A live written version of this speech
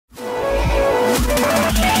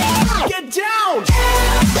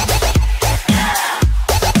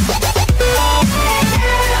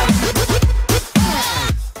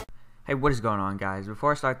what is going on, guys?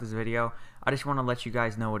 Before I start this video, I just want to let you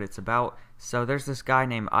guys know what it's about. So there's this guy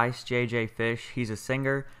named IceJJFish. He's a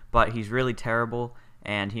singer, but he's really terrible,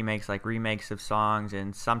 and he makes like remakes of songs,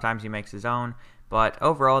 and sometimes he makes his own, but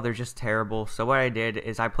overall they're just terrible. So what I did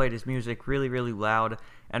is I played his music really loud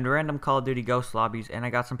and random Call of Duty Ghost lobbies, and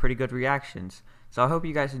I got some pretty good reactions. So I hope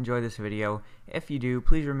you guys enjoy this video. If you do,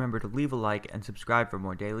 please remember to leave a like and subscribe for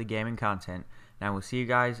more daily gaming content. And I will see you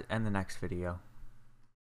guys in the next video.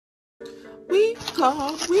 We change.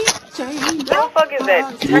 What the fuck is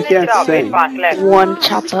that? You can't sing. One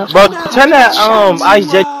chopper. Bro, turn that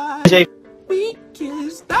IceJJ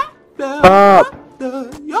up.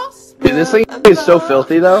 Dude, this thing is so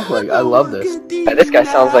filthy though. Like, I love this. Yeah, this guy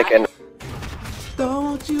sounds like an.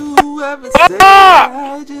 Don't you ever say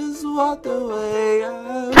I just walked away. I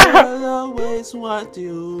will always want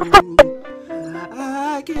you.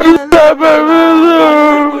 I can't live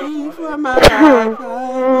for my life.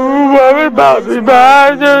 Worry about me,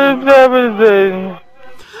 but everything.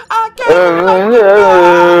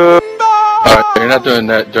 Alright, you're not doing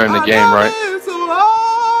that during the game, right?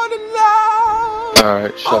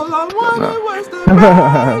 Alright, shut the fuck up.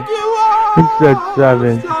 He said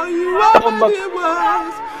 7.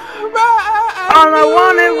 All I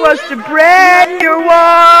wanted was to break your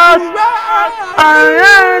walls. All I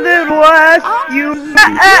wanted was you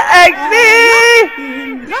wrecked me.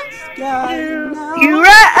 You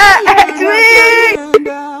wrecked me.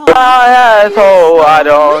 My asshole, I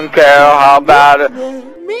don't care how bad it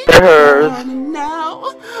hurts.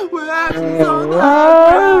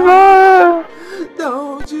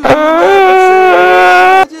 Don't you ever say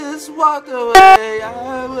I just walked away. I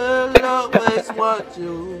will always want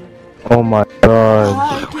you. Oh my god.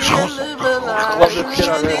 I can't live a life.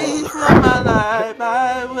 For my life,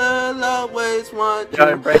 I will always want you. I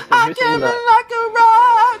came in like a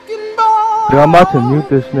wrecking ball. Dude, I'm about to mute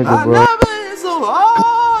this nigga, bro.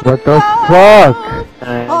 What the fuck?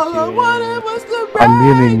 All I wanted was to I'm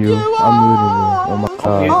muting you. I'm muting you. Oh my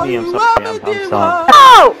god. Mute me, I'm sorry. I'm sorry.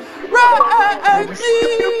 Oh!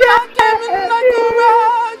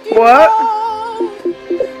 What?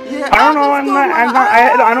 Yeah, I don't know.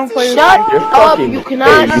 I don't play. Shut You're up! fucking. You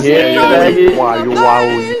cannot sing. Wow.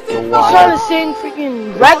 I'm trying to sing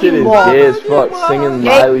freaking Wrecking Ball. Shit is gay as fuck. Singing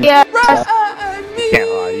Miley. Yeah. Can't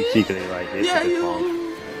lie, you secretly like it. It's a good song.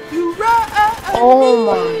 Oh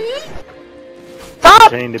my. Stop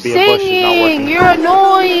Pretending to be a bush is not singing! working. You're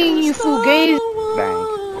annoying, you fugazi. Bang.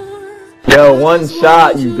 Yo, one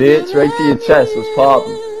shot, you bitch, right to your chest was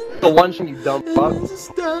popping. The one shot, you dumb fuck. Who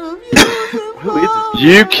is this?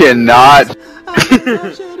 You cannot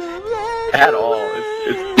At all.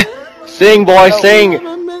 It's sing, boy, sing.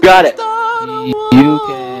 Got it. you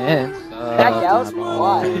can. Back out?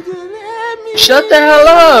 Why? Shut the hell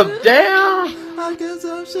up, damn.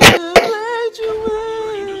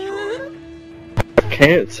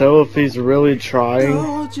 Can't tell if he's really trying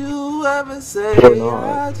or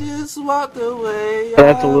not. I just walked away. I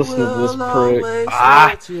have to listen to this prick.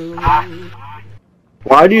 Ah.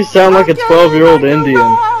 Why do you sound like a 12-year-old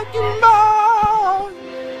Indian?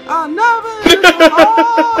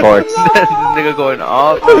 This nigga going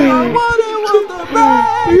off.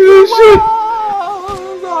 You should.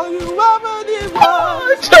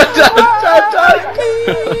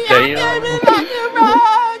 Damn.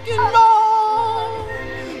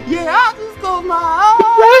 Yeah, I just close my eyes.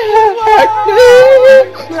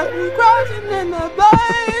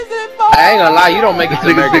 I ain't gonna lie, you don't make it to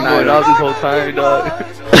Nigga's been going off this whole time, dog.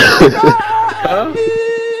 Huh?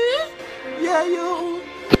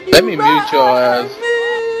 Let me mute your ass.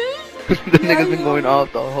 The nigga's been going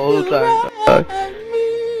off the whole time, dog.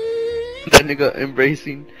 That nigga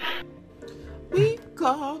embracing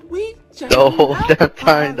the whole damn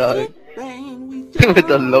time, dog. With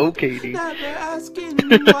the locating.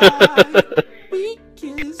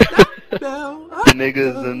 The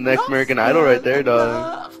nigga's the next American Idol right there,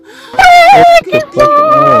 dog.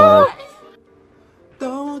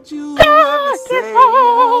 Don't you ever say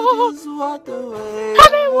I just walked away. I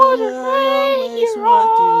always want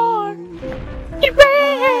you. I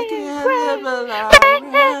can't live a life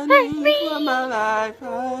running for my life.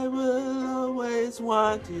 I will always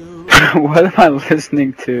want you. What am I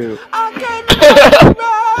listening to? I came in like a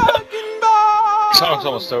wrecking ball. Song's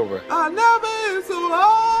almost over. I never been so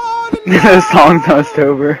hard. The song's almost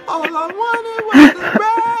over. All I wanted was to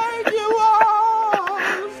break you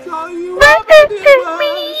off. So you ever did was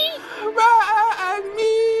wreck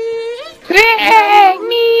me.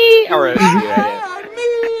 Alright,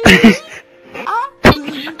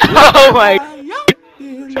 Oh my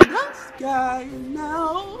God.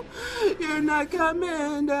 You're not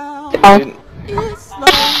coming down. It's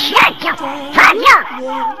like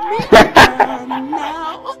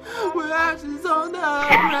We're ashes on the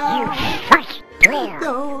ground.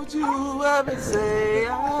 Don't you ever say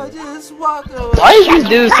I just walk away. Why is this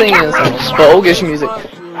dude singing some bogus music?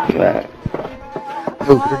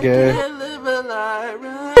 Oh, you're gay. I'm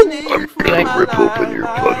rip open your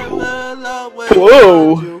butthole.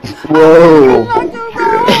 Whoa. Whoa.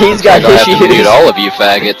 He's got I have to mute issues. all of you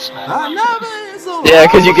faggots. Yeah,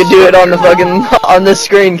 cause you can do it on the fucking on the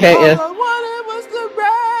screen, can't you?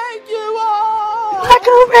 Like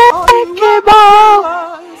a wrecking ball.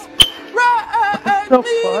 The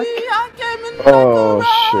fuck? Oh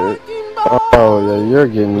shit. Oh yeah, you're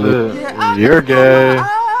getting you're gay.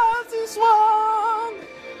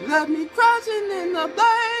 Let me crashing in the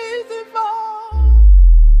blazing fall.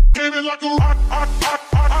 Came in like a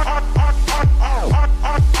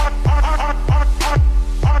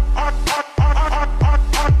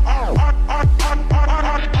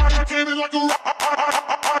came in like a